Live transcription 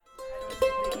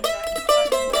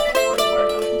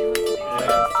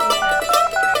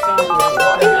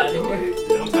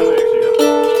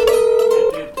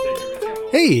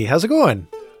Hey, how's it going?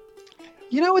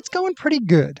 It's going pretty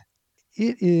good.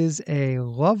 It is a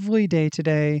lovely day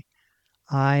today.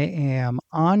 I am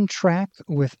on track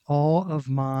with all of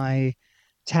my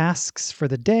tasks for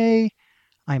the day.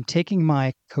 I'm taking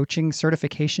my coaching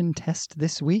certification test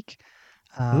this week.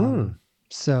 Hmm,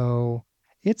 So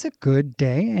it's a good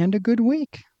day and a good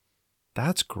week.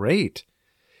 that's great.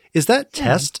 Is that Yeah.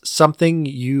 test something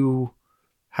you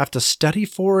have to study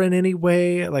for in any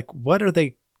way? Like, what are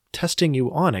they testing you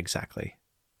on exactly?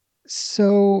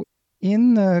 So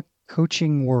in the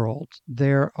coaching world,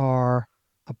 there are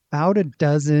about a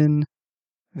dozen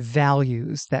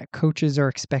values that coaches are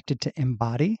expected to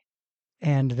embody,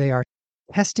 and they are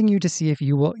testing you to see if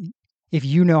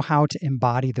you know how to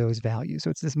embody those values. So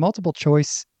it's this multiple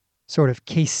choice sort of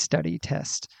case study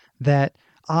test that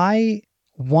I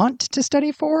want to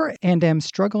study for and am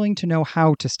struggling to know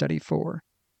how to study for.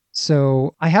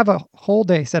 So I have a whole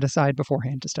day set aside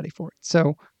beforehand to study for it.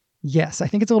 So yes, I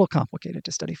think it's a little complicated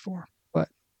to study for, but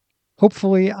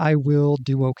hopefully I will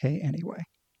do okay anyway.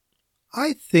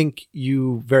 I think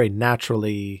you very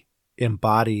naturally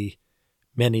embody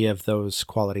many of those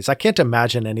qualities. I can't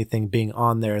imagine anything being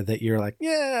on there that you're like,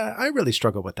 yeah, I really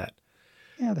struggle with that.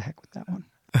 Yeah, the heck with that one.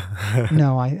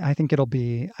 No, I think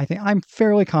I think I'm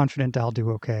fairly confident I'll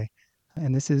do okay.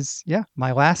 And this is, yeah,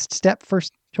 my last step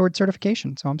first toward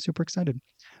certification. So I'm super excited.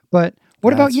 But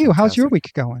what about That's you? How's your fantastic.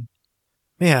 week going?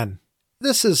 Man,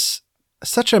 this is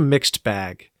such a mixed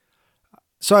bag.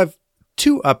 So I've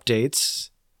two updates.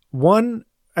 One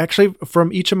actually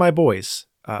from each of my boys.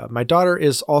 My daughter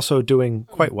is also doing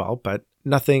quite well, but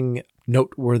nothing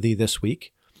noteworthy this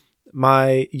week.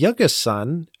 My youngest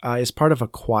son is part of a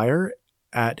choir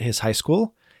at his high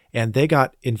school, and they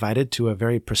got invited to a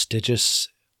very prestigious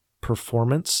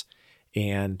performance.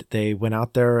 And they went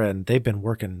out there and they've been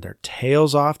working their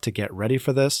tails off to get ready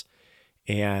for this.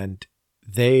 And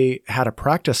they had a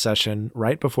practice session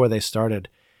right before they started,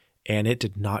 and it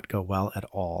did not go well at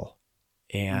all.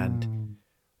 And Mm,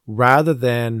 rather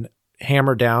than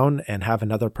hammer down and have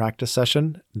another practice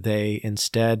session, they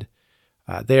instead,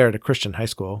 they are at a Christian high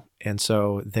school. And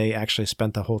so they actually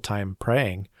spent the whole time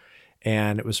praying.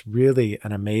 And it was really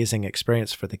an amazing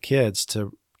experience for the kids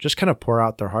to just kind of pour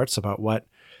out their hearts about what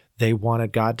they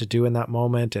wanted God to do in that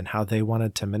moment and how they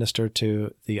wanted to minister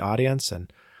to the audience.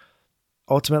 And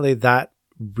ultimately, that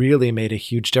really made a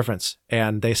huge difference.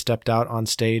 And they stepped out on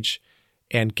stage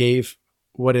and gave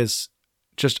what is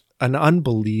just an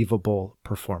unbelievable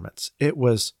performance. It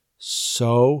was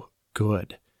so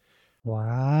good.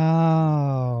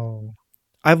 wow.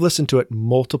 I've listened to it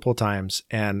multiple times,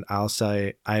 and I'll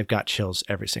say I've got chills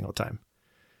every single time.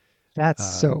 That's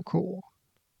Um, so cool.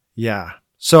 yeah.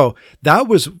 So that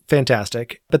was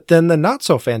fantastic. But then the not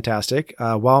so fantastic,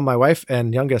 while my wife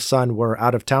and youngest son were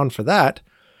out of town for that,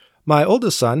 my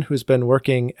oldest son, who's been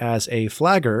working as a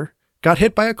flagger, got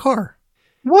hit by a car.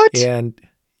 What? And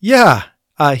yeah,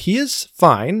 he is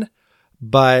fine,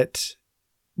 but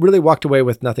really walked away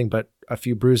with nothing but a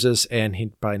few bruises, and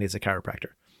he probably needs a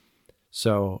chiropractor.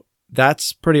 So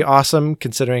that's pretty awesome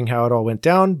considering how it all went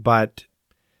down, but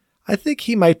I think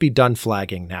he might be done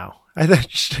flagging now. I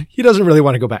think he doesn't really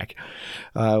want to go back,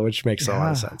 which makes a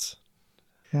lot of Yeah. sense.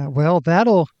 Yeah. Well,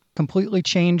 that'll completely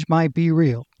change my Be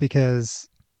Real because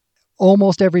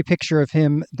almost every picture of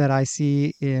him that I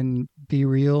see in Be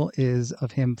Real is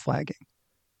of him flagging.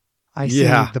 I see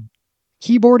Yeah, the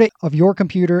keyboard of your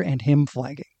computer and him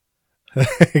flagging.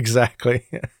 exactly.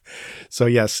 So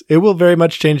yes, it will very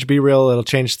much change Be Real. It'll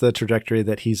change the trajectory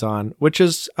that he's on, which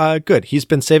is good. He's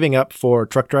been saving up for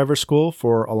truck driver school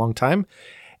for a long time.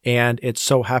 And it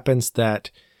so happens that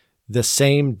the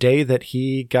same day that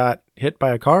he got hit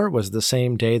by a car was the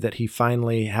same day that he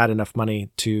finally had enough money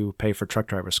to pay for truck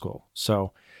driver school.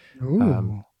 So, um,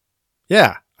 Ooh.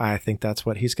 yeah, I think that's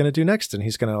what he's going to do next. And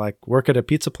he's going to like work at a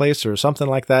pizza place or something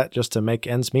like that just to make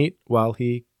ends meet while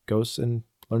he goes and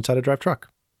learns how to drive truck.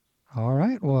 All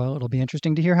right. Well, it'll be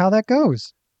interesting to hear how that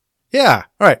goes. Yeah.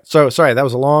 All right. So sorry, that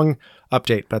was a long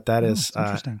update, but that Oh, is, it's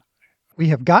interesting. We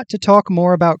have got to talk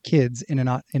more about kids in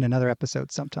another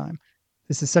episode sometime.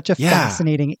 This is such a yeah.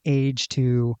 fascinating age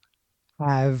to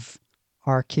have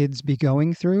our kids be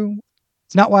going through.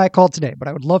 It's not why I called today, but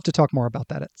I would love to talk more about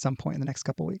that at some point in the next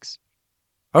couple of weeks.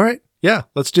 All right. Yeah.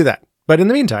 Let's do that. But in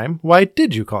the meantime, why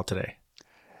did you call today?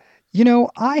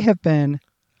 I have been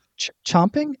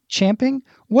chomping, champing.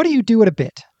 What do you do at a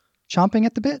bit? Chomping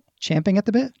at the bit? Champing at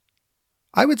the bit?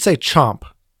 I would say chomp.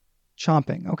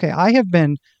 Chomping. Okay, I have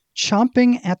been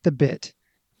chomping at the bit,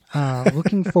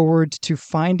 looking forward to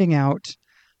finding out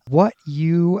what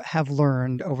you have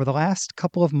learned over the last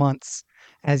couple of months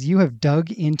as you have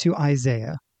dug into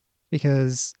Isaiah,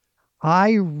 because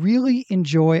I really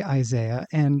enjoy Isaiah.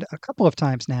 And a couple of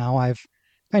times now, I've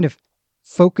kind of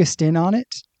focused in on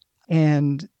it.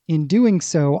 And in doing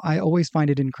so, I always find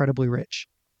it incredibly rich.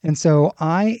 And so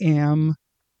I am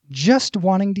just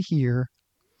wanting to hear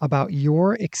about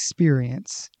your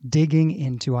experience digging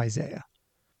into Isaiah.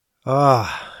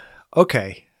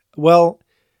 Okay. Well,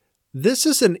 this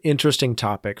is an interesting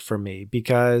topic for me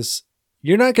because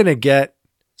you're not going to get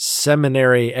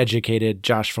seminary educated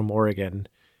Josh from Oregon.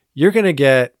 You're going to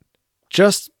get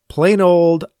just plain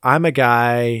old, I'm a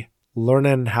guy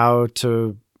learning how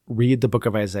to read the book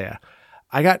of Isaiah.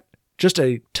 I got just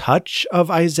a touch of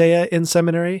Isaiah in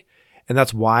seminary. And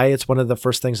that's why it's one of the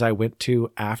first things I went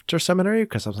to after seminary,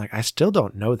 because I was like, I still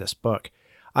don't know this book.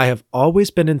 I have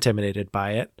always been intimidated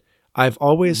by it. I've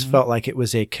always felt like it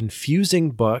was a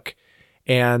confusing book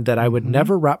and that I would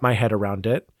never wrap my head around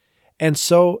it. And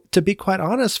so, to be quite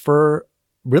honest, for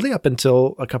really up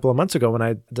until a couple of months ago when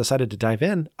I decided to dive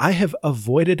in, I have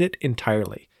avoided it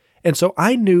entirely. And so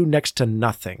I knew next to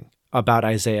nothing about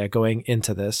Isaiah going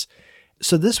into this.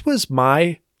 So this was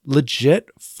my legit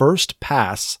first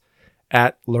pass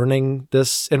at learning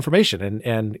this information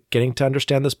and getting to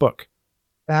understand this book.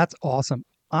 That's awesome.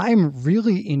 I'm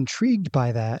really intrigued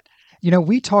by that. You know,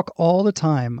 we talk all the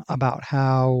time about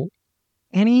how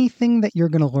anything that you're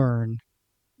going to learn,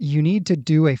 you need to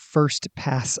do a first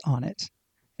pass on it.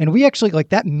 And we actually, like,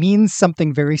 that means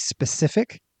something very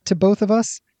specific to both of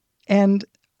us. And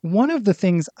one of the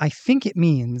things I think it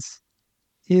means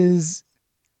is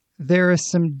there is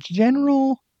some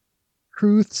general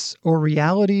truths or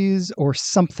realities or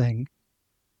something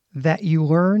that you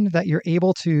learn that you're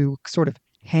able to sort of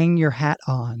hang your hat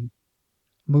on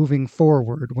moving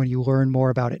forward when you learn more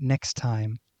about it next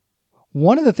time.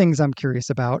 One of the things I'm curious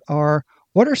about are,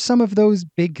 what are some of those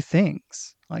big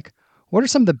things? Like, what are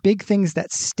some of the big things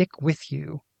that stick with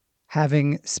you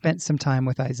having spent some time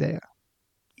with Isaiah?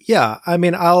 Yeah, I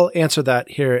mean, I'll answer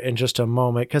that here in just a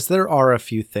moment because there are a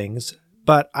few things,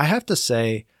 but I have to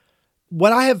say,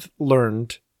 what I have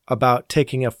learned about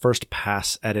taking a first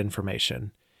pass at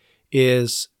information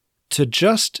is to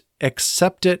just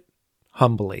accept it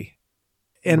humbly.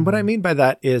 And what I mean by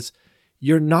that is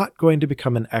you're not going to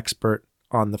become an expert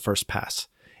on the first pass.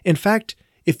 In fact,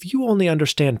 if you only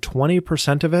understand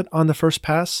 20% of it on the first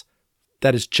pass,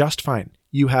 that is just fine.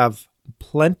 You have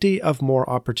plenty of more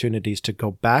opportunities to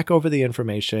go back over the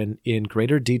information in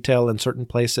greater detail in certain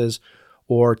places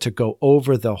or to go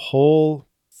over the whole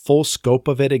full scope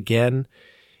of it again.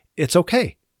 It's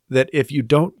okay that if you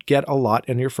don't get a lot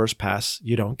in your first pass,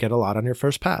 you don't get a lot on your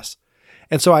first pass.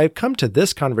 And so I've come to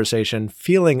this conversation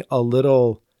feeling a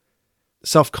little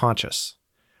self-conscious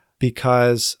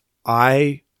because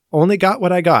I only got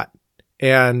what I got.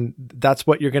 And that's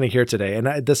what you're going to hear today.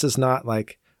 And this is not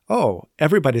like, oh,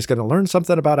 everybody's going to learn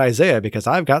something about Isaiah because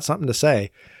I've got something to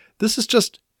say. This is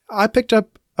just, I picked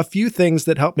up a few things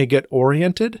that helped me get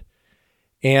oriented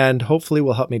and hopefully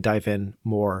will help me dive in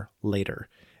more later.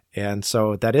 And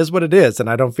so that is what it is. And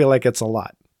I don't feel like it's a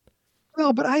lot.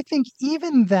 Well, but I think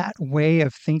even that way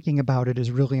of thinking about it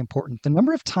is really important. The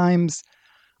number of times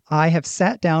I have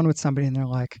sat down with somebody and they're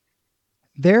like,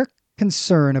 their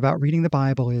concern about reading the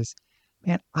Bible is,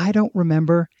 man, I don't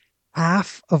remember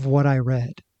half of what I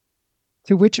read.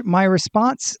 To which my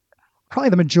response, probably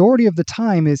the majority of the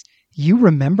time, is, you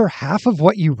remember half of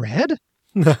what you read?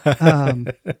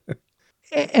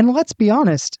 And let's be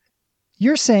honest,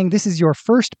 you're saying this is your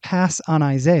first pass on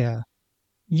Isaiah.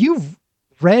 You've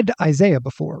read Isaiah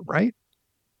before, right?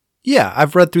 Yeah,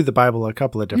 I've read through the Bible a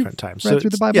couple of different times. Read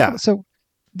through the Bible. Yeah. So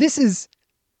this is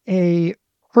a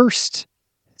first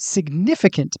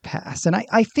significant pass. And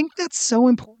I think that's so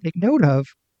important to take note of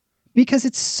because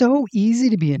it's so easy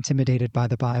to be intimidated by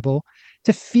the Bible,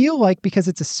 to feel like because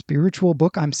it's a spiritual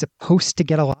book, I'm supposed to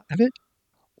get a lot of it,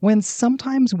 when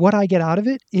sometimes what I get out of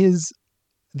it is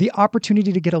the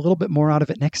opportunity to get a little bit more out of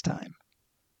it next time.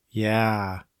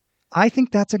 Yeah. I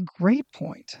think that's a great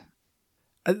point.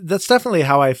 That's definitely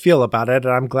how I feel about it.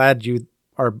 And I'm glad you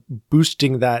are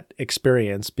boosting that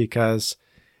experience because,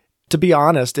 to be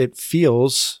honest, it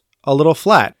feels a little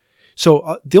flat.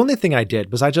 So the only thing I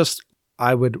did was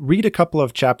I would read a couple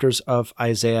of chapters of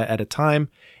Isaiah at a time.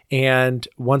 And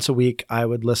once a week, I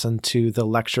would listen to the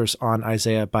lectures on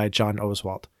Isaiah by John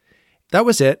Oswald. That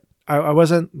was it. I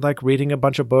wasn't like reading a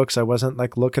bunch of books. I wasn't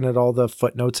like looking at all the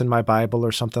footnotes in my Bible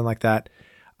or something like that.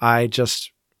 I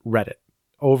just read it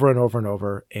over and over and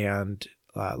over and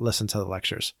listened to the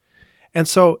lectures. And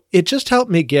so it just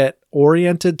helped me get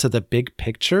oriented to the big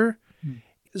picture.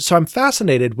 So I'm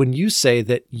fascinated when you say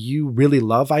that you really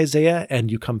love Isaiah and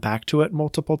you come back to it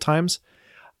multiple times.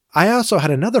 I also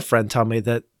had another friend tell me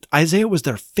that Isaiah was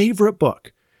their favorite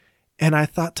book. And I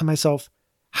thought to myself,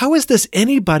 how is this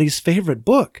anybody's favorite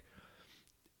book?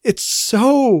 It's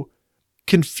so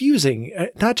confusing,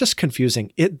 not just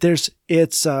confusing. There's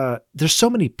so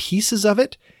many pieces of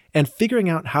it, and figuring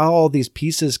out how all these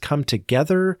pieces come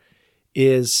together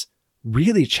is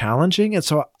really challenging. And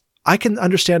so I can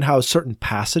understand how certain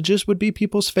passages would be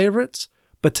people's favorites,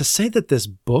 but to say that this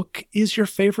book is your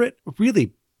favorite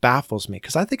really baffles me,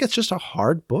 because I think it's just a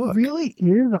hard book. It really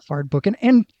is a hard book.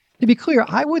 And to be clear,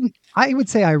 I would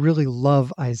say I really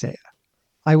love Isaiah.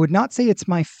 I would not say it's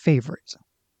my favorite.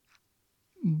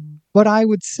 But I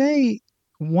would say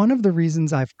one of the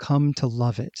reasons I've come to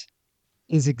love it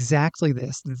is exactly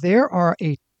this. There are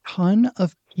a ton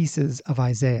of pieces of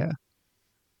Isaiah.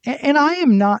 And I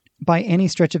am not by any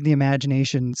stretch of the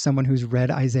imagination someone who's read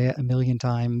Isaiah a million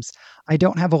times. I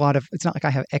don't have it's not like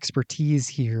I have expertise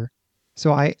here.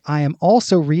 So I am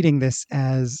also reading this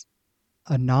as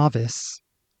a novice.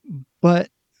 But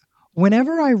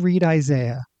whenever I read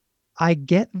Isaiah, I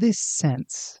get this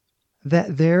sense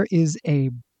that there is a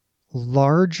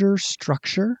larger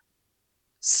structure,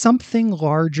 something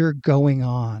larger going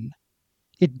on.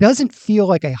 It doesn't feel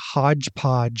like a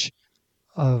hodgepodge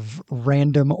of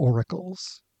random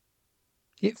oracles.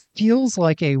 It feels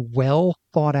like a well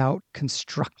thought out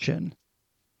construction.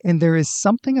 And there is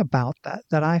something about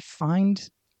that I find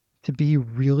to be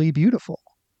really beautiful.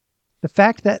 The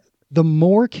fact that the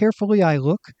more carefully I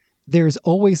look, there's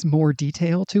always more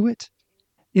detail to it.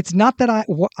 It's not that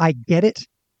I get it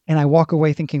and I walk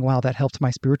away thinking, wow, that helped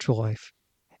my spiritual life.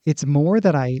 It's more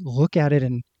that I look at it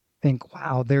and think,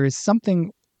 wow, there is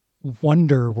something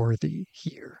wonder-worthy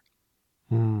here.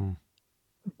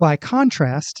 By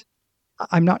contrast,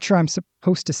 I'm not sure I'm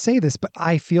supposed to say this, but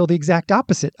I feel the exact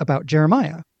opposite about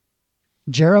Jeremiah.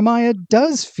 Jeremiah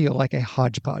does feel like a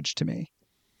hodgepodge to me.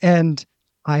 And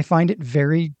I find it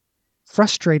very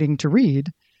frustrating to read,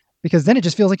 because then it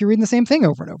just feels like you're reading the same thing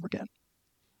over and over again.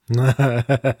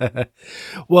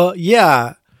 Well,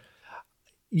 yeah,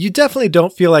 you definitely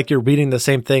don't feel like you're reading the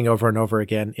same thing over and over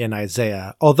again in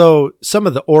Isaiah, although some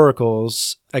of the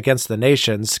oracles against the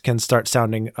nations can start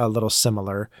sounding a little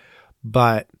similar.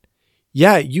 But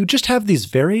yeah, you just have these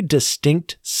very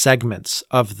distinct segments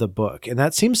of the book. And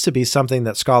that seems to be something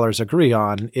that scholars agree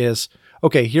on is,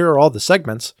 okay, here are all the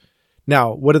segments.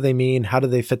 Now, what do they mean? How do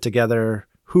they fit together?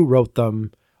 Who wrote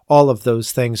them? All of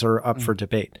those things are up for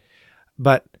debate.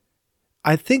 But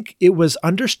I think it was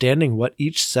understanding what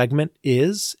each segment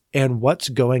is and what's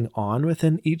going on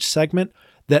within each segment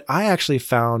that I actually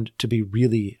found to be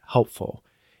really helpful.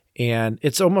 And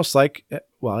it's almost like,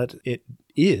 well, it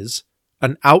is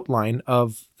an outline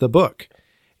of the book.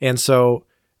 And so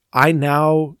I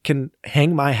now can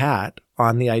hang my hat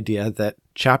on the idea that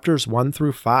chapters 1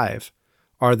 through 5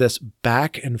 are this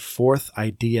back and forth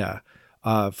idea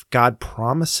of God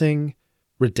promising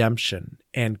redemption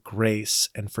and grace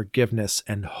and forgiveness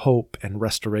and hope and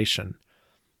restoration.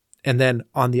 And then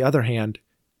on the other hand,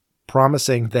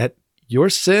 promising that your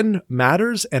sin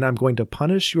matters and I'm going to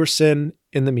punish your sin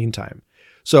in the meantime.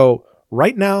 So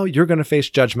right now you're going to face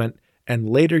judgment, and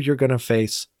later you're going to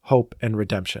face hope and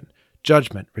redemption.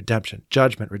 Judgment, redemption,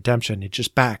 judgment, redemption. It's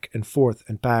just back and forth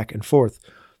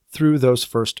through those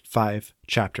first 5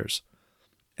 chapters.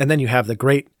 And then you have the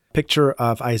great picture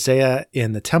of Isaiah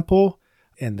in the temple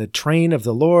and the train of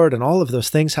the Lord and all of those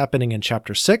things happening in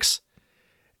chapter 6.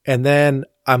 And then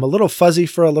I'm a little fuzzy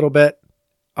for a little bit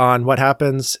on what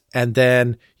happens. And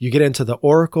then you get into the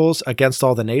oracles against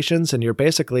all the nations. And you're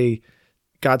basically,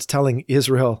 God's telling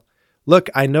Israel, look,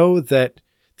 I know that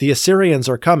the Assyrians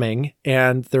are coming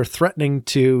and they're threatening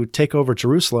to take over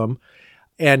Jerusalem.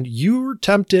 And you're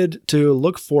tempted to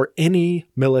look for any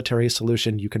military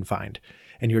solution you can find.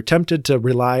 And you're tempted to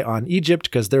rely on Egypt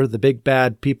because they're the big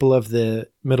bad people of the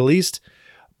Middle East.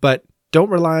 But don't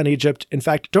rely on Egypt. In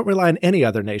fact, don't rely on any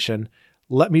other nation.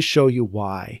 Let me show you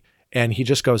why. And he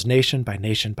just goes nation by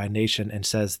nation by nation and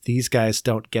says, these guys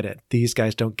don't get it. These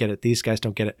guys don't get it. These guys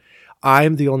don't get it.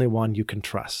 I'm the only one you can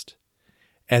trust.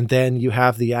 And then you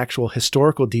have the actual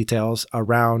historical details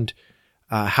around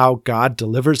how God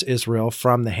delivers Israel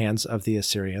from the hands of the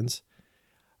Assyrians.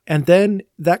 And then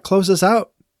that closes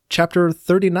out chapter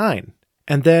 39.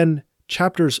 And then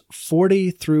chapters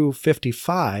 40 through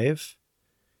 55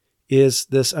 is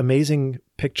this amazing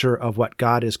picture of what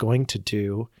God is going to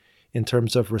do in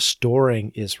terms of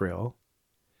restoring Israel.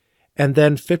 And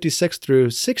then 56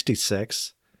 through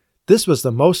 66, this was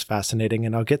the most fascinating,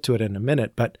 and I'll get to it in a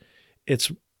minute, but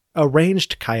it's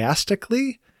arranged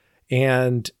chiastically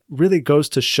and really goes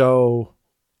to show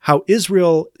how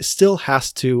Israel still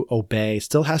has to obey,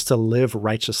 still has to live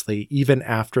righteously, even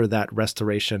after that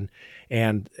restoration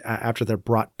and after they're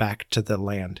brought back to the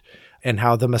land, and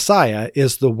how the Messiah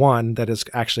is the one that is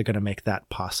actually going to make that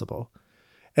possible.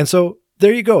 And so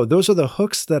there you go. Those are the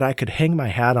hooks that I could hang my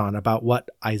hat on about what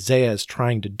Isaiah is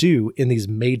trying to do in these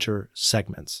major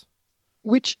segments.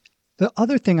 Which, the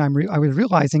other thing I was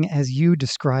realizing as you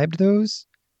described those,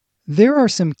 there are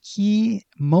some key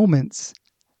moments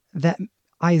that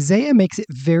Isaiah makes it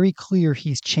very clear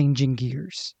he's changing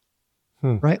gears,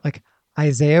 right? Like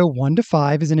Isaiah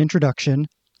 1-5 is an introduction,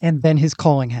 and then his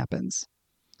calling happens.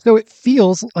 So it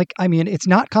feels like, I mean, it's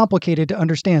not complicated to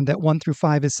understand that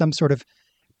 1-5 is some sort of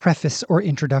preface or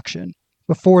introduction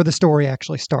before the story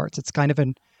actually starts. It's kind of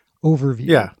an overview.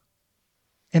 Yeah.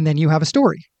 And then you have a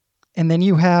story. And then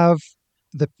you have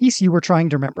the piece you were trying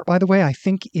to remember, by the way, I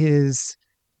think is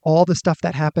all the stuff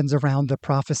that happens around the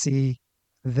prophecy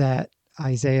that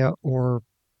Isaiah or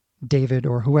David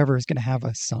or whoever is going to have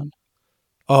a son.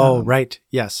 Oh, right.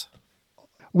 Yes.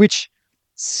 Which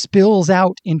spills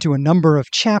out into a number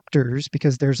of chapters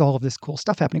because there's all of this cool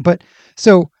stuff happening. But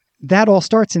so that all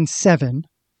starts in 7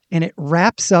 and it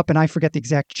wraps up, and I forget the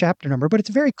exact chapter number, but it's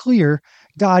very clear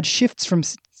God shifts from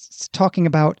talking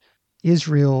about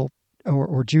Israel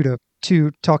or Judah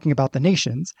to talking about the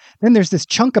nations. Then there's this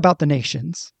chunk about the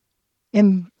nations,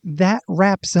 and that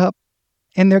wraps up.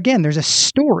 And there, again, there's a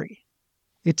story.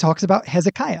 It talks about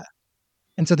Hezekiah.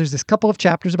 And so there's this couple of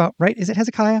chapters about, right? Is it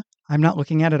Hezekiah? I'm not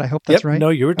looking at it. I hope that's right. No,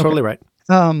 you were totally right.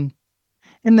 And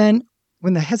then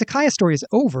when the Hezekiah story is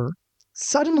over,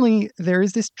 suddenly there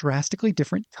is this drastically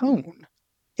different tone.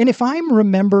 And if I'm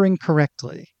remembering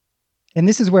correctly, and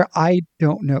this is where I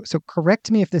don't know, so correct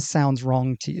me if this sounds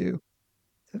wrong to you.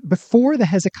 Before the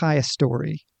Hezekiah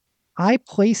story, I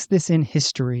place this in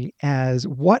history as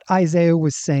what Isaiah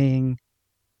was saying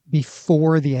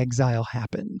before the exile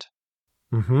happened.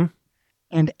 Mm-hmm.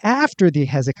 And after the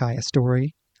Hezekiah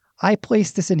story, I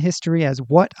place this in history as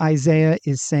what Isaiah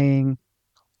is saying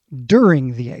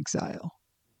during the exile.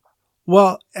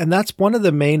 Well, and that's one of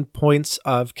the main points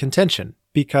of contention,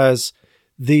 because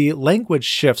the language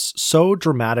shifts so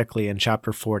dramatically in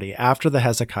chapter 40 after the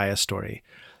Hezekiah story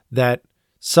that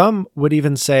some would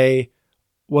even say,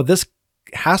 well, this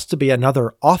has to be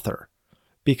another author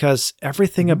because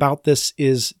everything about this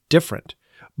is different.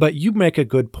 But you make a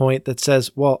good point that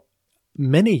says, well,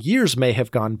 many years may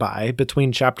have gone by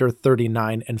between chapter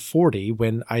 39 and 40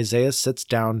 when Isaiah sits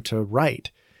down to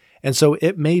write. And so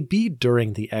it may be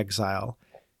during the exile,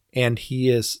 and he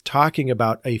is talking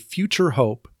about a future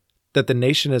hope that the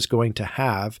nation is going to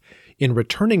have in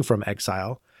returning from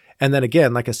exile. And then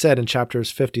again, like I said, in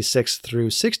chapters 56 through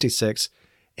 66,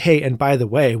 hey, and by the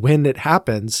way, when it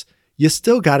happens, you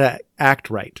still got to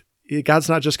act right. God's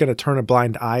not just going to turn a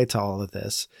blind eye to all of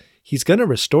this. He's going to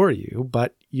restore you,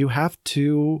 but you have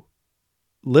to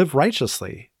live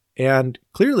righteously. And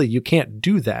clearly you can't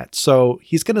do that. So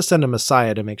he's going to send a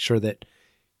Messiah to make sure that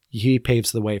he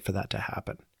paves the way for that to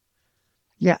happen.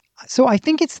 Yeah. So I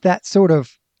think it's that sort of,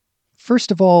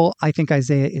 first of all, I think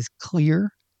Isaiah is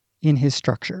clear in his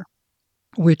structure,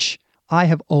 which I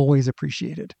have always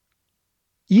appreciated.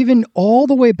 Even all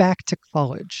the way back to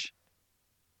college,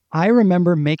 I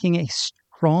remember making a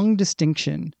strong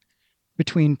distinction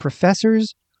between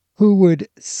professors who would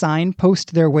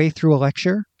signpost their way through a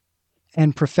lecture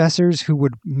and professors who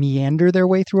would meander their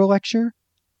way through a lecture.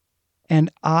 And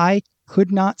I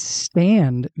could not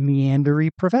stand meandery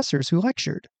professors who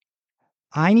lectured.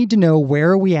 I need to know,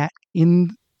 where are we at in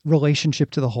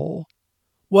relationship to the whole?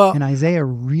 Well, and Isaiah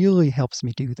really helps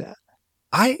me do that.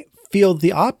 I feel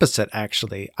the opposite,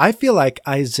 actually. I feel like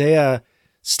Isaiah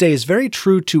stays very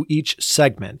true to each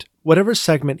segment. Whatever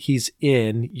segment he's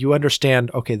in, you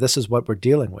understand, okay, this is what we're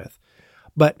dealing with.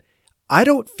 But I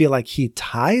don't feel like he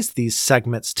ties these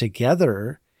segments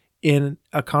together in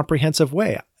a comprehensive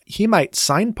way. He might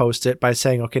signpost it by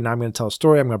saying, okay, now I'm going to tell a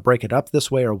story. I'm going to break it up this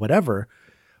way or whatever.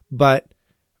 But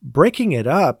breaking it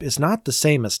up is not the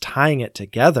same as tying it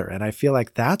together. And I feel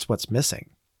like that's what's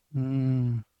missing.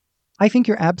 I think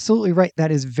you're absolutely right.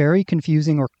 That is very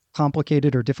confusing or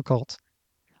complicated or difficult.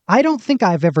 I don't think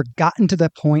I've ever gotten to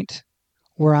that point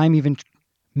where I'm even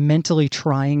mentally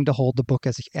trying to hold the book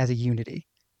as a unity.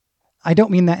 I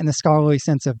don't mean that in the scholarly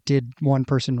sense of did one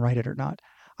person write it or not.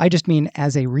 I just mean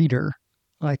as a reader,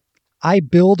 like I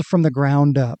build from the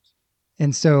ground up.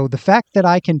 And so the fact that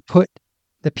I can put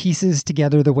the pieces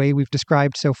together the way we've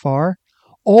described so far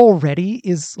already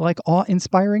is like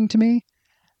awe-inspiring to me.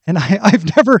 And I've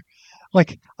never,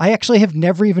 I actually have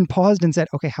never even paused and said,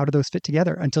 okay, how do those fit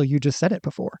together until you just said it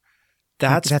before.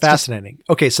 That's That's fascinating.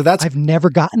 Okay, so I've never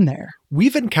gotten there.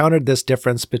 we've encountered this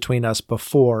difference between us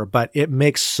before, but it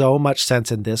makes so much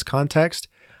sense in this context.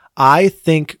 I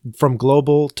think from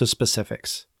global to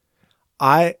specifics.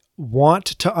 I want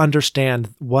to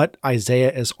understand what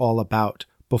Isaiah is all about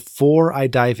before I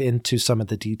dive into some of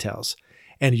the details.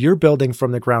 And you're building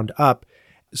from the ground up.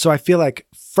 So I feel like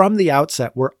from the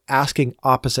outset, we're asking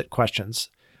opposite questions,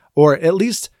 or at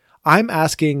least I'm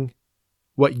asking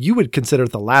what you would consider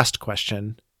the last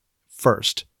question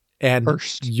first. And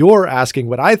you're asking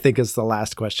what I think is the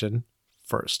last question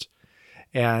first.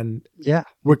 And Yeah.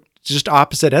 we're just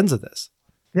opposite ends of this.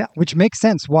 Yeah. Which makes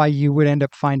sense why you would end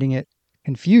up finding it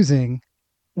confusing.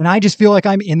 And I just feel like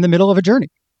I'm in the middle of a journey,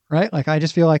 right? Like I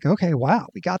just feel like, okay, wow,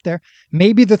 we got there.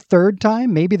 Maybe the third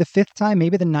time, maybe the fifth time,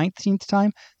 maybe the 19th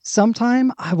time.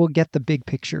 Sometime I will get the big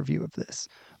picture view of this,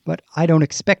 but I don't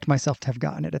expect myself to have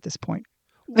gotten it at this point.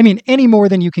 I mean, any more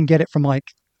than you can get it from like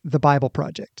the Bible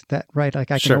Project, that, right?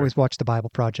 Like I can always watch the Bible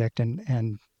Project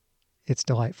and it's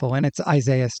delightful. And it's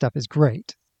Isaiah stuff is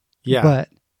great. Yeah. But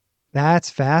that's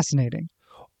fascinating.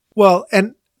 Well,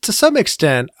 and to some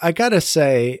extent, I got to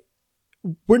say,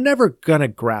 we're never going to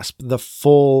grasp the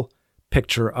full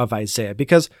picture of Isaiah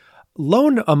because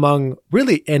lone among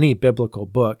really any biblical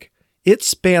book, it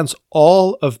spans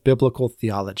all of biblical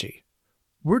theology.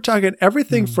 We're talking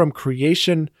everything from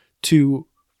creation to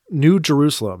New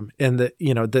Jerusalem and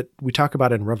that we talk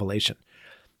about in Revelation.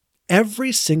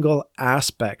 Every single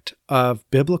aspect of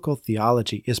biblical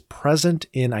theology is present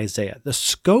in Isaiah. The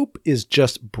scope is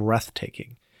just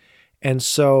breathtaking. And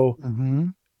so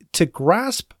to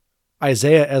grasp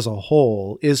Isaiah as a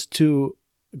whole is to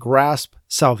grasp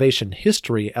salvation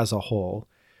history as a whole,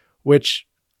 which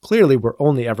clearly we're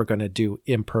only ever going to do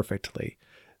imperfectly.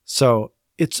 So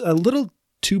it's a little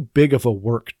too big of a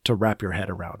work to wrap your head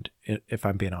around, if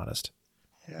I'm being honest.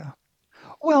 Yeah.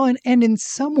 Well, and in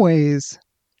some ways,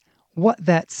 what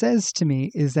that says to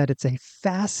me is that it's a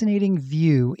fascinating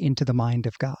view into the mind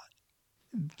of God.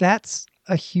 That's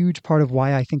a huge part of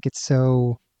why I think it's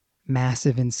so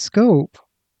massive in scope.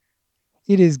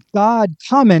 It is God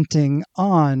commenting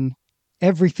on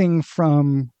everything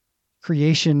from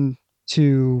creation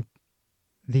to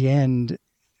the end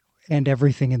and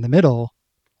everything in the middle,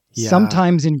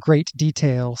 sometimes in great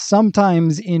detail,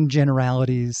 sometimes in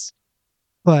generalities,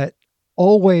 but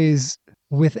always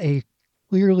with a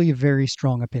clearly very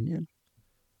strong opinion.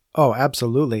 Oh,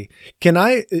 absolutely.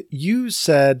 You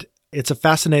said it's a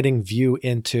fascinating view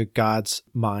into God's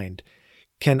mind.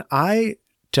 Can I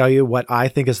tell you what I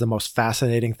think is the most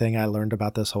fascinating thing I learned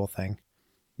about this whole thing?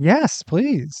 Yes,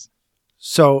 please.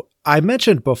 So I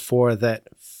mentioned before that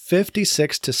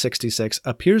 56 to 66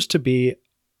 appears to be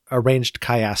arranged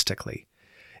chiastically.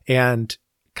 And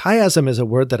chiasm is a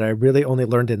word that I really only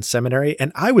learned in seminary,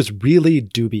 and I was really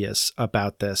dubious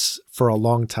about this for a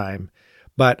long time.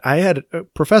 But I had a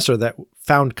professor that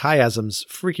found chiasms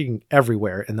freaking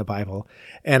everywhere in the Bible.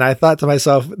 And I thought to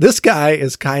myself, this guy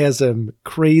is chiasm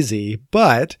crazy,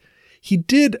 but he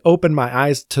did open my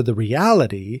eyes to the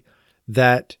reality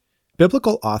that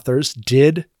biblical authors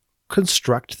did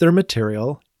construct their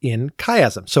material in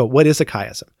chiasm. So what is a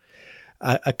chiasm?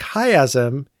 A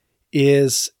chiasm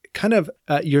is kind of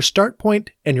your start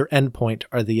point and your end point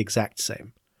are the exact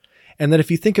same. And then if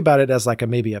you think about it as like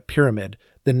maybe a pyramid,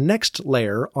 the next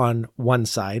layer on one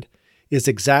side is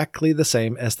exactly the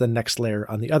same as the next layer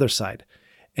on the other side.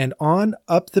 And on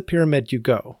up the pyramid you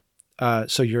go.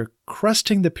 So you're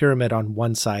crusting the pyramid on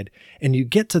one side and you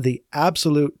get to the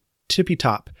absolute tippy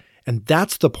top. And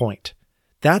that's the point.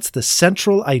 That's the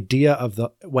central idea of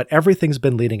what everything's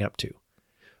been leading up to.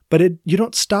 But you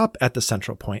don't stop at the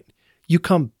central point. You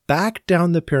come back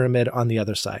down the pyramid on the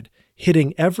other side,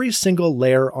 hitting every single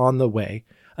layer on the way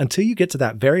until you get to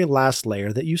that very last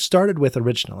layer that you started with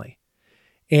originally.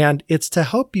 And it's to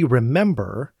help you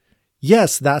remember,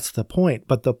 yes, that's the point,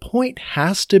 but the point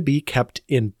has to be kept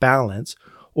in balance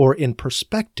or in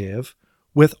perspective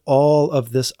with all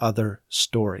of this other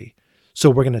story. So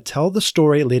we're going to tell the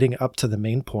story leading up to the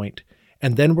main point,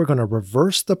 and then we're going to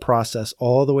reverse the process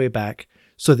all the way back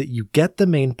so that you get the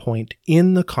main point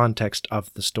in the context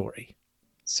of the story.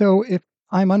 So if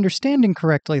I'm understanding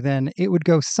correctly, then it would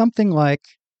go something like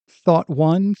thought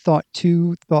 1, thought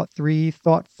 2, thought 3,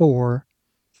 thought 4,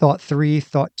 thought 3,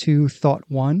 thought 2, thought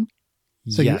 1.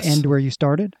 So yes. You end where you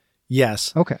started?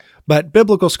 Yes. Okay. But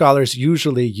biblical scholars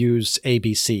usually use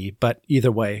ABC, but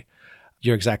either way,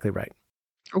 you're exactly right.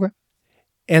 Okay.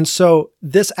 And so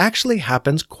this actually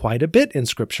happens quite a bit in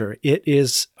Scripture. It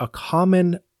is a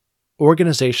common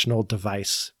organizational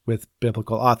device with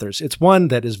biblical authors. It's one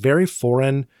that is very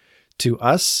foreign to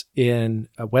us in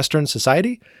a Western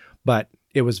society, but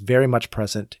It was very much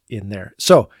present in there.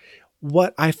 So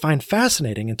what I find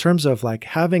fascinating in terms of like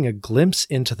having a glimpse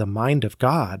into the mind of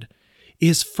God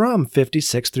is from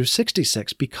 56 through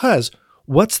 66, because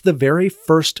what's the very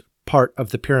first part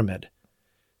of the pyramid?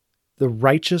 The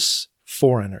righteous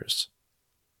foreigners.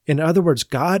 In other words,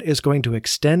 God is going to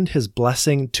extend his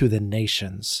blessing to the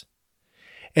nations.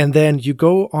 And then you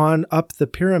go on up the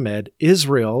pyramid,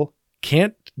 Israel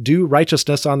can't do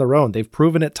righteousness on their own. They've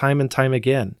proven it time and time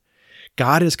again.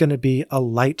 God is going to be a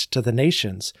light to the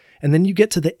nations. And then you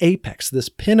get to the apex, this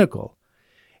pinnacle,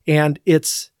 and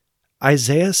it's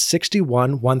Isaiah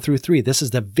 61, 1 through 3. This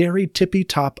is the very tippy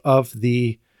top of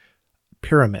the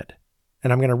pyramid.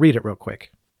 And I'm going to read it real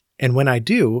quick. And when I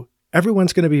do,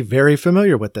 everyone's going to be very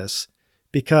familiar with this,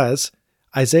 because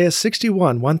Isaiah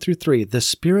 61, 1 through 3, the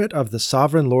Spirit of the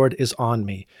Sovereign Lord is on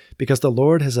me, because the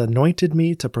Lord has anointed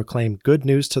me to proclaim good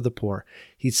news to the poor.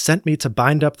 He sent me to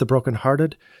bind up the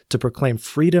brokenhearted, to proclaim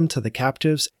freedom to the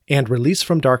captives, and release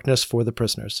from darkness for the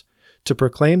prisoners, to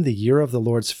proclaim the year of the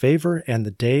Lord's favor and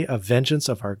the day of vengeance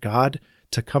of our God,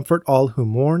 to comfort all who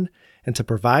mourn, and to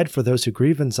provide for those who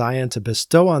grieve in Zion, to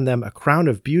bestow on them a crown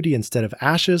of beauty instead of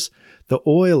ashes, the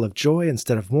oil of joy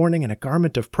instead of mourning, and a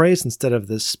garment of praise instead of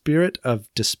the spirit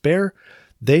of despair.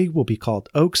 They will be called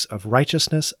oaks of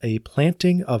righteousness, a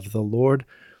planting of the Lord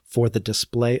for the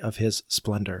display of his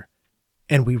splendor.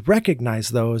 And we recognize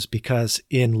those because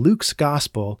in Luke's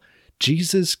gospel,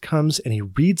 Jesus comes and he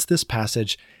reads this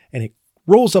passage and he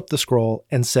rolls up the scroll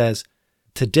and says,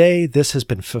 "Today this has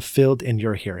been fulfilled in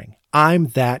your hearing. I'm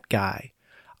that guy.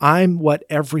 I'm what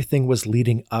everything was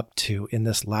leading up to in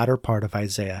this latter part of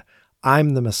Isaiah. I'm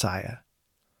the Messiah."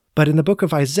 But in the book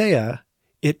of Isaiah,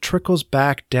 it trickles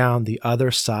back down the other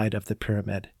side of the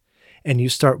pyramid, and you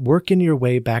start working your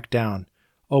way back down.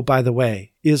 Oh, by the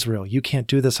way, Israel, you can't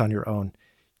do this on your own.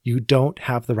 You don't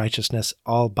have the righteousness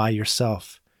all by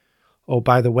yourself. Oh,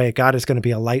 by the way, God is going to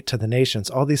be a light to the nations,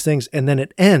 all these things. And then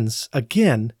it ends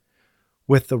again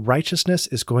with the righteousness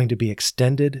is going to be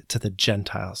extended to the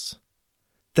Gentiles.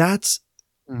 That's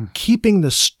keeping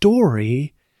the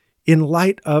story in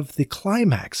light of the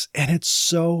climax. And it's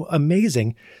so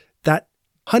amazing that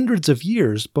hundreds of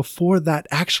years before that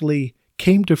actually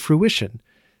came to fruition,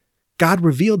 God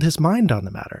revealed his mind on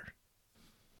the matter.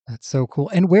 That's so cool.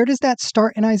 And where does that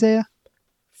start in Isaiah?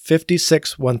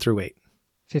 56, 1 through 8.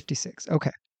 56.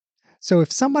 Okay. So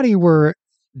if somebody were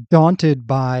daunted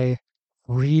by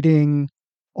reading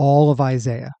all of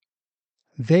Isaiah,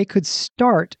 they could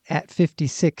start at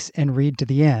 56 and read to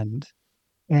the end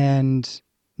and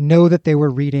know that they were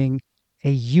reading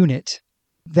a unit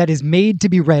that is made to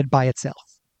be read by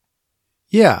itself.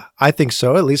 Yeah, I think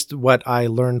so. At least what I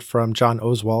learned from John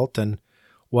Oswalt and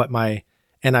what my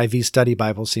NIV study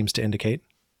Bible seems to indicate.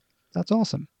 That's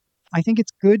awesome. I think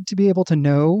it's good to be able to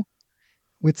know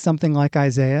with something like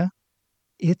Isaiah,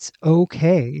 it's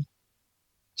okay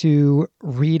to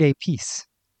read a piece.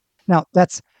 Now,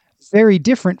 that's very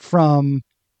different from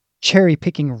cherry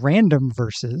picking random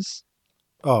verses.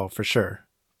 Oh, for sure.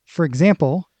 For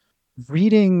example,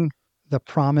 reading the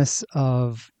promise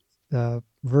of the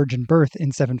virgin birth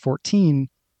in 7:14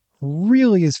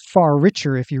 really is far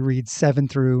richer if you read 7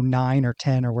 through 9 or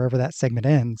 10 or wherever that segment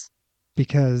ends,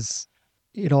 because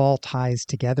it all ties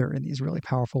together in these really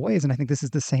powerful ways. And I think this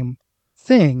is the same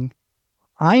thing.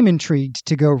 I'm intrigued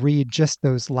to go read just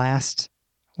those last,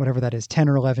 whatever that is, 10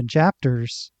 or 11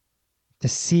 chapters to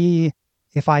see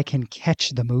if I can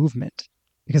catch the movement,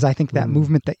 because I think that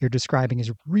movement that you're describing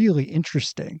is really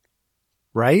interesting.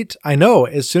 Right? I know.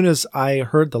 As soon as I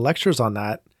heard the lectures on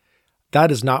that,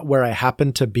 that is not where I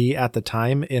happened to be at the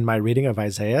time in my reading of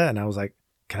Isaiah. And I was like,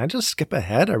 can I just skip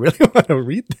ahead? I really want to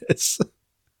read this.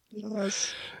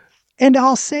 Yes. And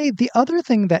I'll say the other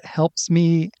thing that helps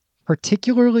me,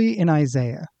 particularly in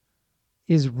Isaiah,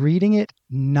 is reading it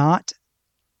not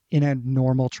in a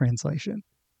normal translation.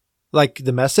 Like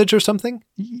the Message or something?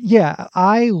 Yeah,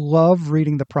 I love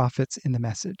reading the prophets in the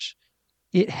Message.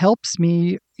 It helps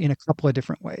me in a couple of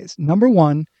different ways. Number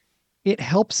one, it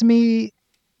helps me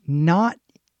not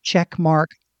check mark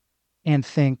and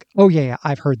think, oh yeah,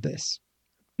 I've heard this.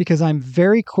 Because I'm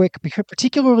very quick,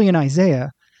 particularly in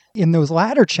Isaiah, in those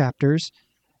latter chapters,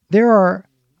 there are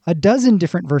a dozen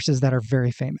different verses that are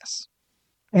very famous.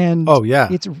 And oh, yeah.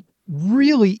 It's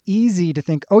really easy to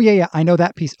think, oh yeah, I know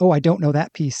that piece. Oh, I don't know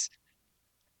that piece.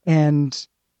 And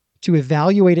to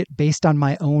evaluate it based on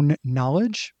my own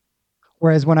knowledge.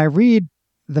 Whereas when I read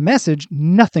the Message,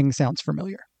 nothing sounds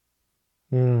familiar.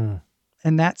 And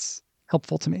that's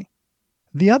helpful to me.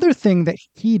 The other thing that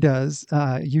he does,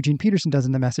 Eugene Peterson does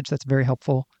in the Message that's very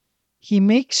helpful, he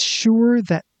makes sure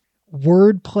that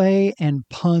wordplay and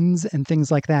puns and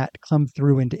things like that come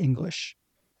through into English.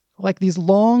 Like these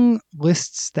long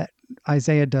lists that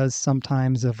Isaiah does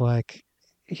sometimes of like,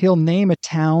 he'll name a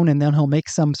town and then he'll make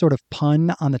some sort of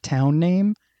pun on the town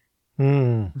name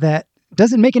that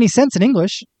doesn't make any sense in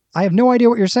English. I have no idea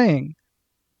what you're saying,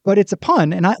 but it's a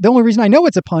pun. And the only reason I know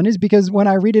it's a pun is because when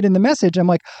I read it in the message, I'm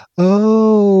like,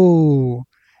 oh,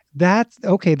 that's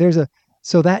okay.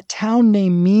 So that town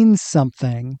name means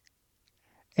something.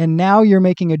 And now you're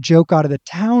making a joke out of the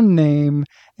town name.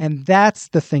 And that's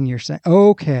the thing you're saying.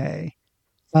 Okay.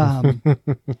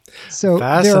 So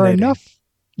there are enough.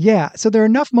 Yeah. So there are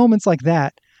enough moments like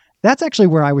that. That's actually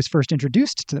where I was first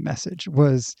introduced to the message,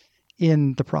 was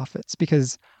in the prophets,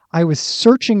 because I was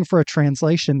searching for a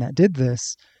translation that did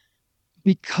this,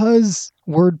 because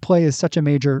wordplay is such a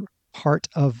major part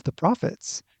of the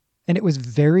prophets. And it was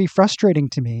very frustrating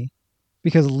to me,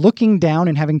 because looking down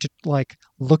and having to like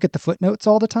look at the footnotes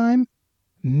all the time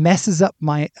messes up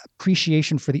my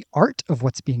appreciation for the art of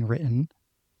what's being written.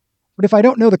 But if I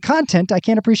don't know the content, I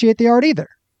can't appreciate the art either.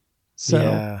 So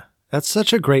yeah, that's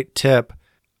such a great tip.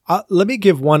 Let me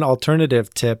give one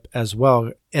alternative tip as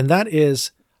well. And that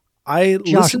is,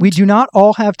 Josh, we do not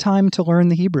all have time to learn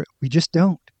the Hebrew. We just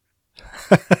don't.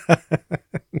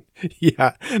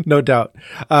 Yeah, no doubt.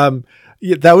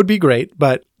 Yeah, that would be great,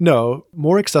 but no,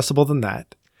 more accessible than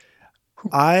that.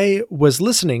 I was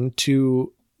listening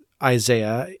to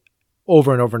Isaiah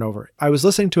over and over and over. I was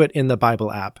listening to it in the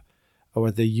Bible app,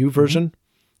 or the U version,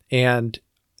 and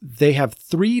they have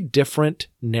 3 different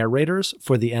narrators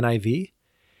for the NIV,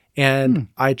 and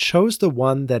I chose the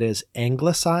one that is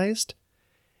anglicized,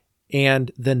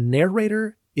 and the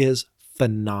narrator is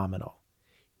phenomenal.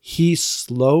 He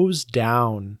slows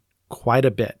down quite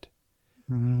a bit,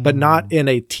 but not in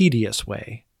a tedious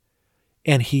way.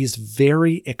 And he's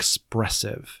very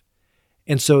expressive.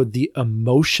 And so the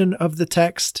emotion of the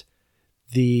text,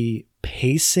 the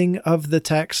pacing of the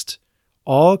text,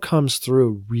 all comes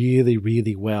through really,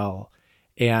 really well.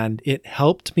 And it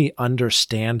helped me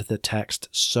understand the text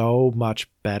so much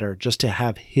better just to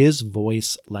have his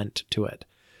voice lent to it.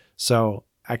 So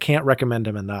I can't recommend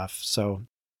him enough. So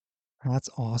that's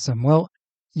awesome. Well,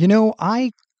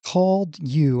 I called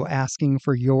you asking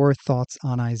for your thoughts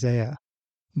on Isaiah,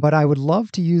 but I would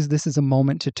love to use this as a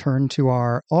moment to turn to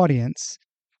our audience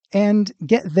and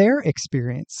get their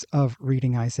experience of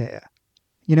reading Isaiah.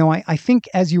 I think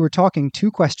as you were talking, 2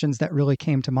 questions that really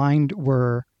came to mind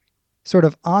were sort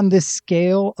of on this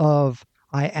scale of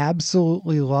I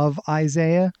absolutely love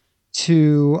Isaiah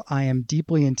to I am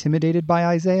deeply intimidated by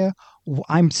Isaiah.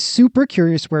 I'm super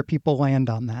curious where people land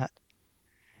on that.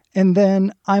 And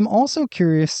then I'm also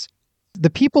curious, the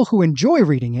people who enjoy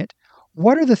reading it,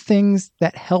 what are the things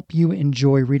that help you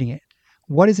enjoy reading it?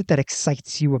 What is it that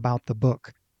excites you about the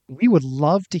book? We would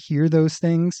love to hear those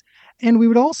things. And we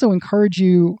would also encourage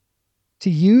you to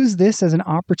use this as an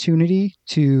opportunity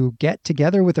to get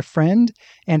together with a friend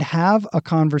and have a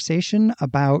conversation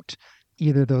about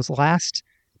either those last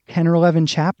 10 or 11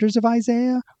 chapters of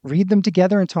Isaiah, read them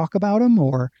together and talk about them,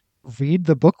 or read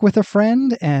the book with a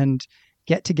friend and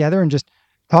get together and just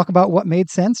talk about what made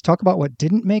sense, talk about what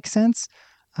didn't make sense.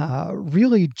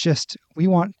 Really just, we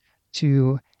want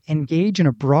to engage in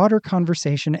a broader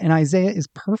conversation, and Isaiah is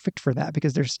perfect for that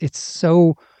because it's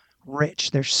so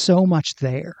rich. There's so much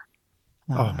there.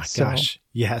 Oh my gosh.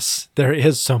 Yes, there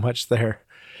is so much there.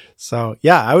 So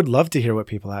yeah, I would love to hear what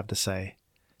people have to say.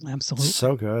 Absolutely.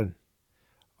 So good.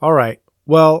 All right.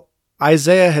 Well,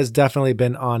 Isaiah has definitely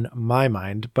been on my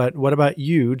mind, but what about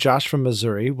you, Josh from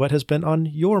Missouri? What has been on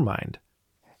your mind?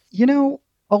 A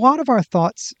lot of our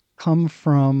thoughts come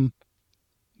from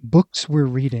books we're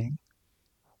reading,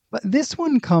 but this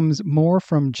one comes more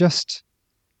from just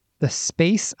the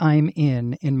space I'm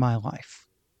in my life.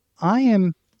 I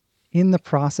am in the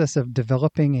process of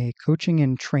developing a coaching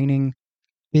and training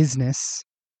business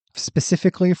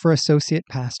specifically for associate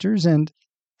pastors. And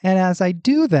as I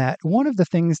do that, one of the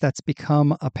things that's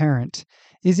become apparent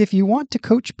is if you want to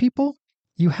coach people,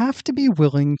 you have to be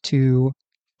willing to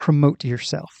promote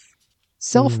yourself.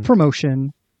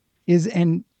 Self-promotion is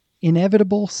an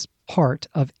inevitable part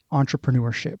of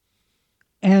entrepreneurship.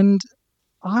 And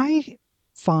I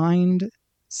find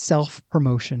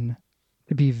self-promotion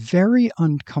to be very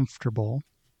uncomfortable,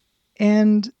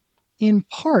 and in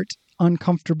part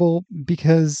uncomfortable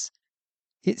because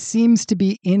it seems to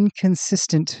be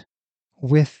inconsistent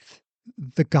with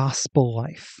the gospel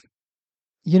life.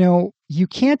 You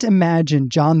can't imagine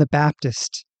John the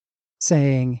Baptist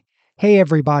saying, "Hey,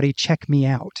 everybody, check me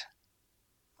out,"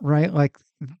 right? Like,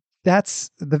 that's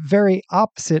the very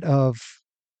opposite of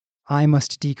I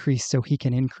must decrease so he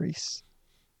can increase.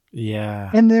 Yeah.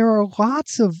 And there are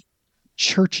lots of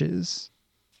churches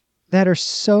that are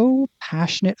so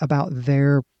passionate about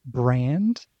their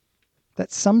brand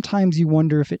that sometimes you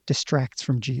wonder if it distracts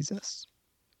from Jesus.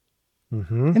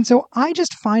 Mm-hmm. And so I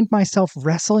just find myself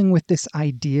wrestling with this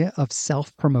idea of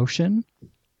self-promotion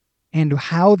and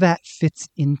how that fits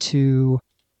into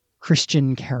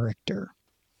Christian character.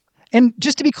 And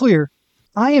just to be clear,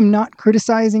 I am not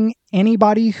criticizing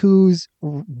anybody whose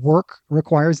work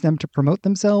requires them to promote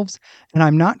themselves, and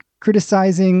I'm not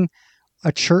criticizing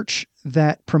a church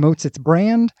that promotes its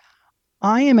brand.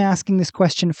 I am asking this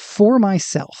question for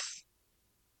myself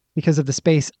because of the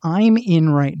space I'm in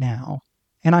right now,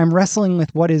 and I'm wrestling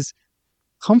with what is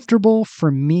comfortable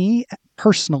for me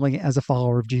personally as a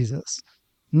follower of Jesus,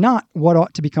 not what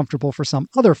ought to be comfortable for some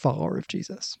other follower of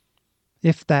Jesus,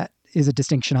 if that is a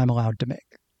distinction I'm allowed to make.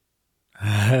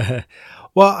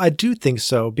 Well, I do think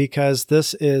so, because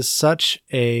this is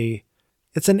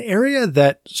it's an area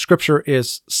that Scripture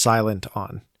is silent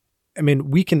on. I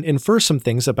mean, we can infer some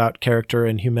things about character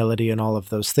and humility and all of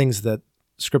those things that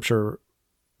Scripture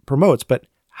promotes, but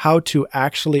how to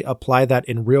actually apply that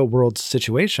in real world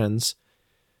situations,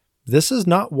 this is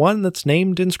not one that's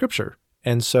named in Scripture.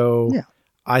 And so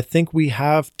I think we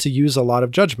have to use a lot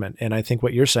of judgment. And I think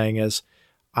what you're saying is,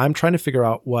 I'm trying to figure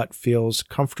out what feels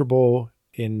comfortable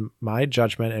in my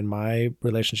judgment and my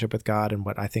relationship with God and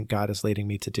what I think God is leading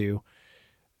me to do.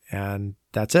 And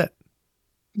that's it.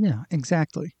 Yeah,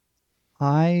 exactly.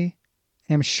 I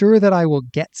am sure that I will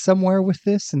get somewhere with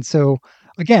this. And so,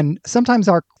 again, sometimes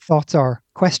our thoughts are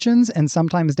questions and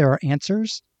sometimes there are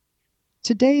answers.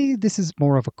 Today, this is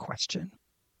more of a question.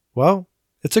 Well,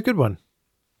 it's a good one.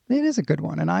 It is a good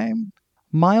one. And I'm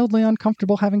mildly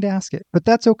uncomfortable having to ask it, but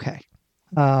that's okay.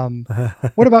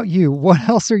 What about you? What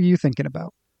else are you thinking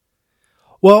about?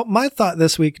 Well, my thought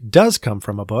this week does come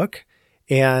from a book,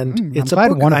 and it's I'm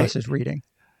glad a book one of us is reading.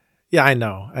 Yeah, I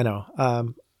know.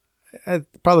 It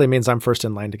probably means I'm first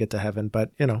in line to get to heaven,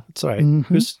 but it's all right.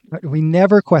 But we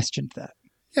never questioned that.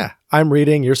 Yeah, I'm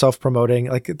reading. You're self-promoting.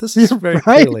 Like, this is very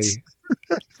right? clearly.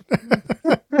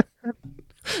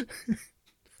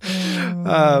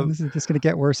 This is just going to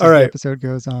get worse as the episode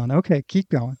goes on. Okay, keep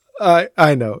going.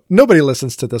 I know. Nobody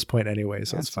listens to this point anyway,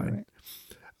 so it's fine.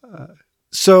 Right.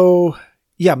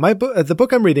 The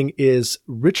book I'm reading is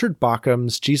Richard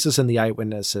Bauckham's Jesus and the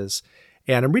Eyewitnesses.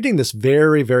 And I'm reading this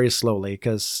very, very slowly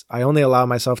because I only allow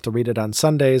myself to read it on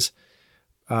Sundays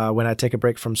when I take a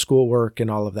break from schoolwork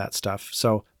and all of that stuff.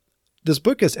 So this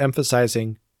book is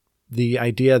emphasizing the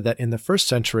idea that in the first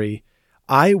century,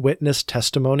 eyewitness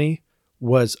testimony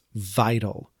was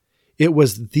vital. It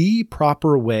was the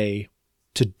proper way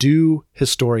to do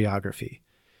historiography.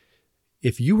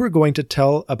 If you were going to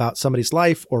tell about somebody's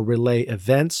life or relay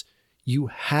events, you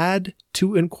had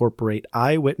to incorporate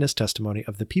eyewitness testimony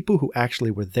of the people who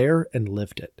actually were there and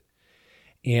lived it.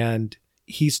 And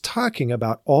he's talking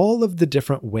about all of the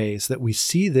different ways that we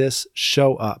see this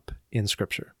show up in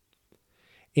Scripture.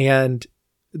 And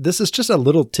this is just a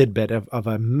little tidbit of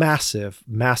a massive,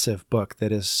 massive book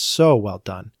that is so well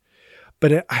done.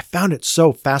 But I found it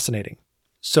so fascinating.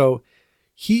 So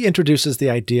he introduces the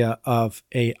idea of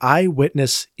a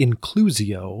eyewitness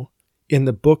inclusio in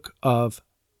the book of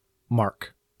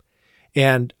Mark.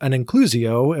 And an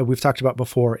inclusio, we've talked about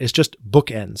before, is just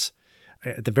bookends.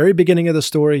 At the very beginning of the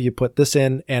story, you put this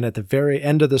in, and at the very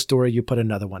end of the story, you put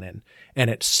another one in. And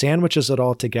it sandwiches it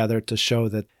all together to show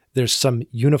that there's some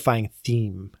unifying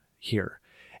theme here.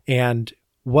 And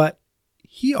what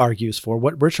he argues for,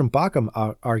 what Richard Bauckham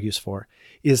argues for,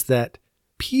 is that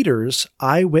Peter's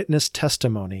eyewitness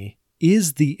testimony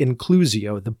is the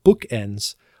inclusio, the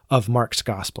bookends of Mark's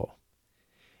gospel.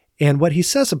 And what he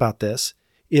says about this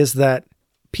is that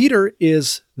Peter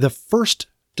is the first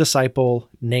disciple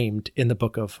named in the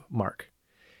book of Mark.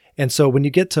 And so when you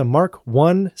get to Mark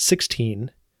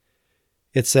 1:16,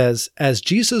 it says, "As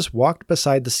Jesus walked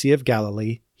beside the Sea of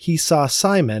Galilee, he saw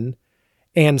Simon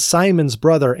and Simon's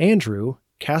brother Andrew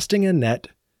casting a net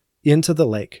into the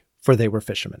lake, for they were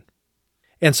fishermen."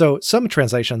 And so some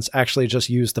translations actually just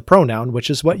use the pronoun, which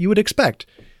is what you would expect.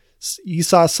 He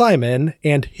saw Simon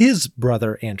and his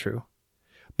brother Andrew.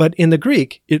 But in the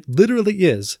Greek, it literally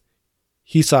is,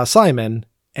 he saw Simon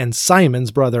and Simon's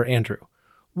brother Andrew.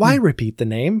 Why repeat the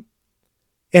name?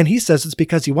 And he says it's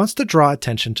because he wants to draw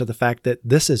attention to the fact that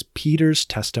this is Peter's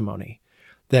testimony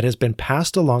that has been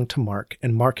passed along to Mark,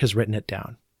 and Mark has written it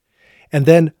down. And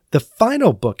then the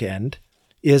final bookend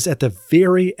is at the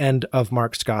very end of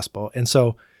Mark's gospel. And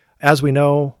so, as we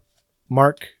know,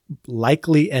 Mark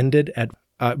likely ended at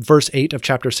verse 8 of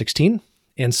chapter 16.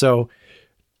 And so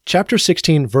chapter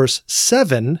 16, verse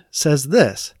 7 says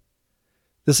this: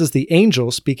 This is the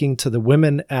angel speaking to the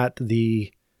women at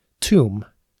the tomb.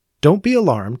 "Don't be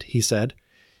alarmed," he said.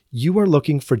 "You are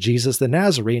looking for Jesus the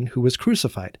Nazarene who was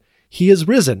crucified. He is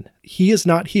risen. He is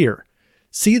not here.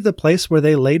 See the place where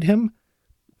they laid him?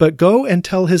 But go and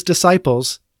tell his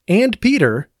disciples and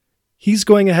Peter, he's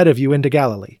going ahead of you into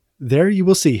Galilee. There you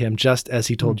will see him just as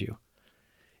he told you."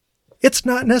 It's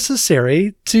not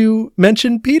necessary to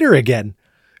mention Peter again.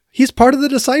 He's part of the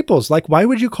disciples. Like, why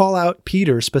would you call out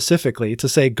Peter specifically to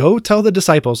say, go tell the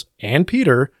disciples and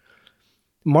Peter?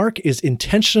 Mark is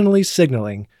intentionally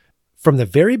signaling from the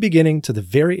very beginning to the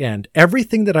very end,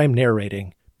 everything that I'm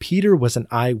narrating, Peter was an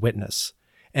eyewitness.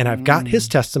 And I've got his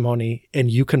testimony, and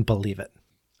you can believe it.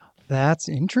 That's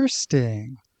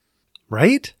interesting.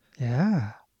 Right?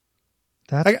 Yeah.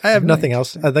 I have nothing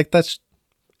else. I think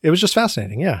it was just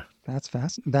fascinating. Yeah. That's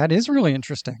fascinating. That is really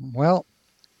interesting. Well,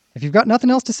 if you've got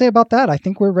nothing else to say about that, I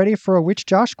think we're ready for a Which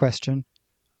Josh question.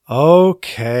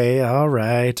 Okay. All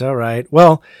right.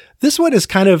 Well, this one is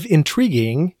kind of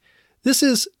intriguing. This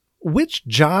is, which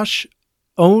Josh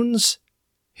owns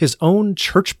his own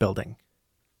church building?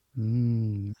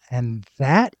 And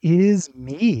that is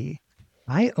me.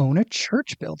 I own a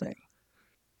church building.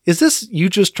 Is this you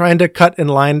just trying to cut in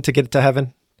line to get to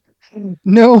heaven?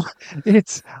 No,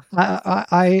 it's,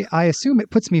 I assume it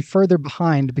puts me further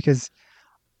behind because,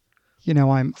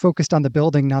 I'm focused on the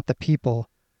building, not the people.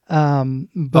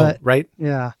 But right.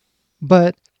 Yeah,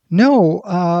 but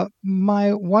no,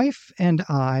 my wife and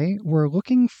I were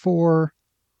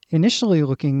initially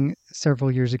looking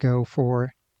several years ago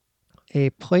for a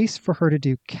place for her to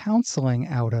do counseling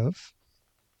out of.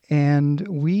 And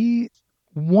we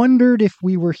wondered if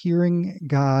we were hearing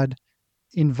God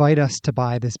invite us to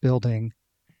buy this building,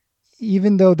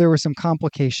 even though there were some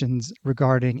complications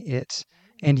regarding it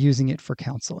and using it for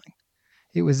counseling.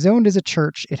 It was zoned as a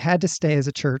church. It had to stay as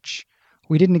a church.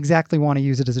 We didn't exactly want to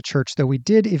use it as a church, though we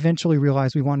did eventually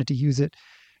realize we wanted to use it.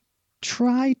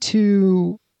 Try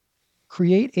to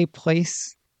create a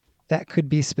place that could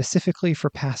be specifically for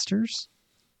pastors.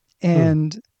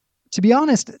 And to be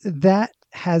honest, that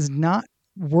has not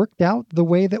worked out the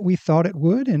way that we thought it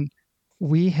would. And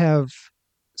we have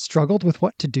struggled with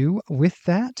what to do with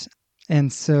that.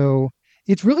 And so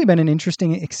it's really been an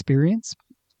interesting experience.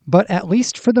 But at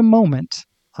least for the moment,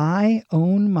 I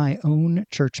own my own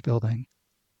church building.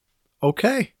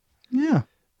 Okay. Yeah.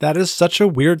 That is such a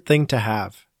weird thing to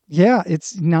have. Yeah,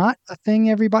 it's not a thing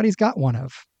everybody's got one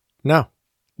of. No.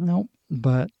 Nope,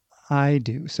 but I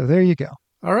do. So there you go.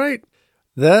 All right.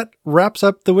 That wraps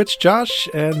up the Which Josh,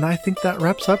 and I think that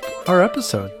wraps up our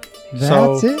episode.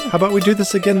 That's it. How about we do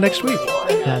this again next week?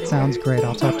 That sounds great.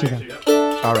 I'll talk to you then.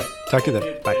 All right. Talk to you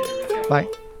then. Bye. Bye.